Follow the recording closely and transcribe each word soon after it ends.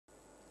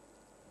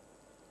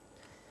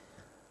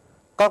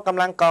កងកម្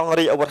លាំងកង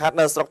រាជអាវុធហត្ថ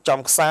នៅស្រុកចំ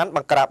ខ្សានប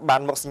ង្ក្រាបបា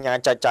នមកសញ្ញា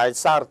ចែកចាយ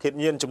សារធាតុ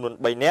ញៀនចំនួន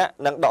3នាក់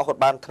និងដកហូត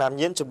បានថ្នាំ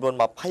ញៀនចំនួន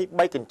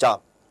23កញ្ច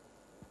ប់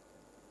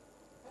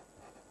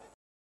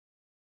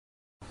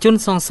ជន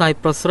សង្ស័យ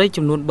ប្រុសស្រី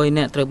ចំនួន3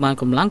នាក់ត្រូវបាន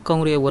កម្លាំងកង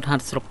រាជអាវុធហ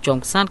ត្ថស្រុកចំ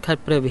ខ្សានខេត្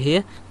តព្រះវិហារ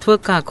ធ្វើ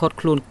ការឃាត់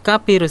ខ្លួនកាល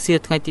ពីរសៀល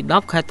ថ្ងៃទី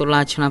10ខែតុ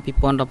លាឆ្នាំ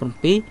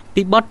2017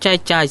ពីបទចែក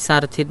ចាយសា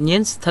រធាតុញៀ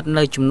នស្ថិត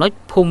នៅចំណុច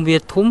ភូមិវា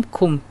ធំ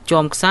ឃុំ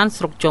ចំខ្សាន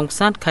ស្រុកចំខ្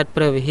សានខេត្ត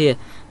ព្រះវិហារ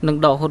និង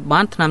ដកហូត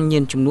បានថ្នាំញៀ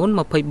នចំនួន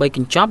23ក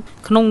ញ្ចប់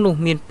ក្នុងនោះ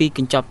មាន2ក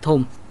ញ្ចប់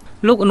ធំ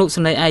លោកអនុ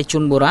សេនីយ៍ឯកជ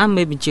នបុរា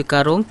មេបញ្ជាកា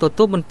ររងទ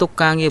ទួលបន្ទុក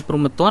ការងារព្រំ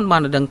ប្រទានបា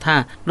នដឹងថា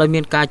ដោយមា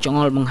នការចង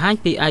ល់បង្ហាញ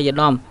ពីឯកឧ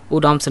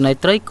ត្តមសេនីយ៍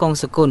ត្រីកង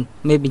សគុណ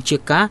មេបញ្ជា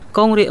ការក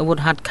ងរាជអាវុធ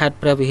ហត្ថខេត្ត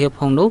ព្រះវិហារ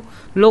ផងនោះ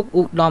លោក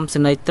ឧត្តមសេ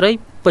នីយ៍ត្រី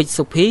ពេជ្រ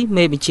សុភី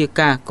មេបញ្ជា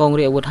ការកង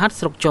រាជអាវុធហត្ថ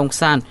ស្រុកចំខ្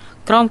សាន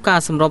ក្រោមការ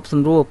សម្របស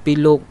ម្រួលពី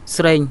លោក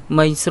ស្រី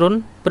មេងស្រុន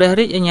ព្រះ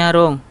រាជអាជ្ញារ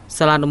ង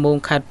សាលាដំបង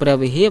ខេត្តព្រះ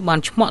វិហារបាន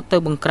ឆ្មក់ទៅ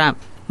បង្ក្រាប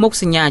មុខ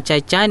សញ្ញាចែ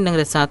កចាយនិង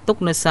រក្សាទុក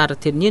នៅសារ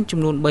ធាតុញៀនចំ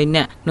នួន3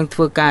នាក់និងធ្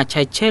វើការ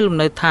ឆែកឆេរលំ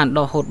នៅឋានដ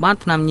កហូតបាន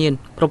ថ្នាំញៀន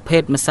ប្រភេ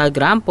ទម្សៅ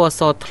ក្រាមពណ៌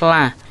សថ្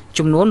លា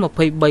ចំនួន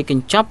23ក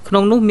ញ្ចប់ក្នុ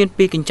ងនោះមាន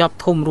2កញ្ចប់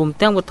ធំរួម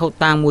ទាំងវត្ថុ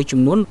តាងមួយចំ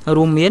នួន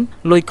រួមមាន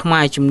លុយខ្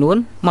មែរចំនួន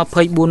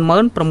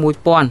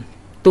246,000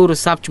ទូរ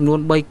ស័ព្ទចំនួន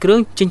3គ្រឿង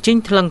ចិញ្ចិញ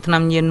ថ្លឹងថ្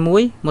នាំញៀន1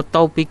ម៉ូ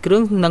តូ2គ្រឿ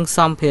ងនិងស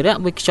ម្ភារៈ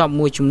វេចខ្ចប់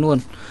មួយចំនួន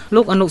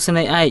លោកអនុសេ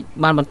នីយ៍ឯក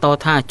បានបន្ត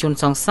ថាជន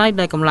សង្ស័យ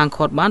ដែលកម្លាំង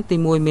ឃាត់បានទី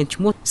1មាន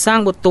ឈ្មោះសាង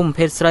បុទុម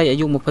ភេទស្រីអា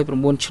យុ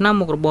29ឆ្នាំ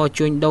មុខរបរ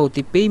ជួញដូរ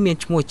ទី2មាន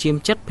ឈ្មោះជាម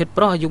ចិត្តភេទ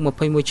ប្រុសអាយុ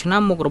21ឆ្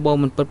នាំមុខរបរ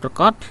មិនពិតប្រា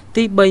កដ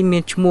ទី3មា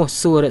នឈ្មោះ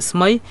សួររស្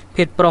មី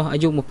ភេទប្រុសអា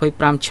យុ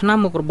25ឆ្នាំ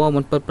មុខរបរ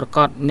មិនពិតប្រាក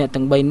ដអ្នក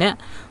ទាំង3នាក់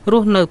រ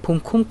ស់នៅភូ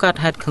មិឃុំកើត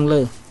ហេតុខាង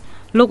លើ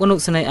លោកអនុ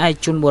សេនីយ៍ឯក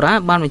ជនបុរា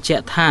បានបញ្ជា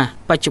ក់ថា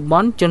បច្ចុប្ប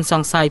ន្នជនស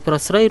ង្ស័យប្រុ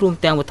សស្រីរួម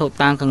ទាំងវត្ថុ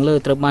តាងខាងលើ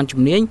ត្រូវបាន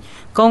ជំនាញ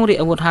កងរាជ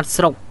អាវុធហត្ថ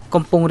ស្រុក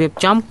កំពុងរៀប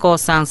ចំក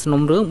សាងសំ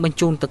ណុំរឿងបញ្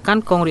ជូនទៅកា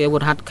ន់កងរាជអាវុ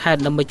ធហត្ថខេត្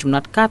តដើម្បីចំណា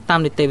ត់ការតាម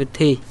នីតិវិ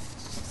ធី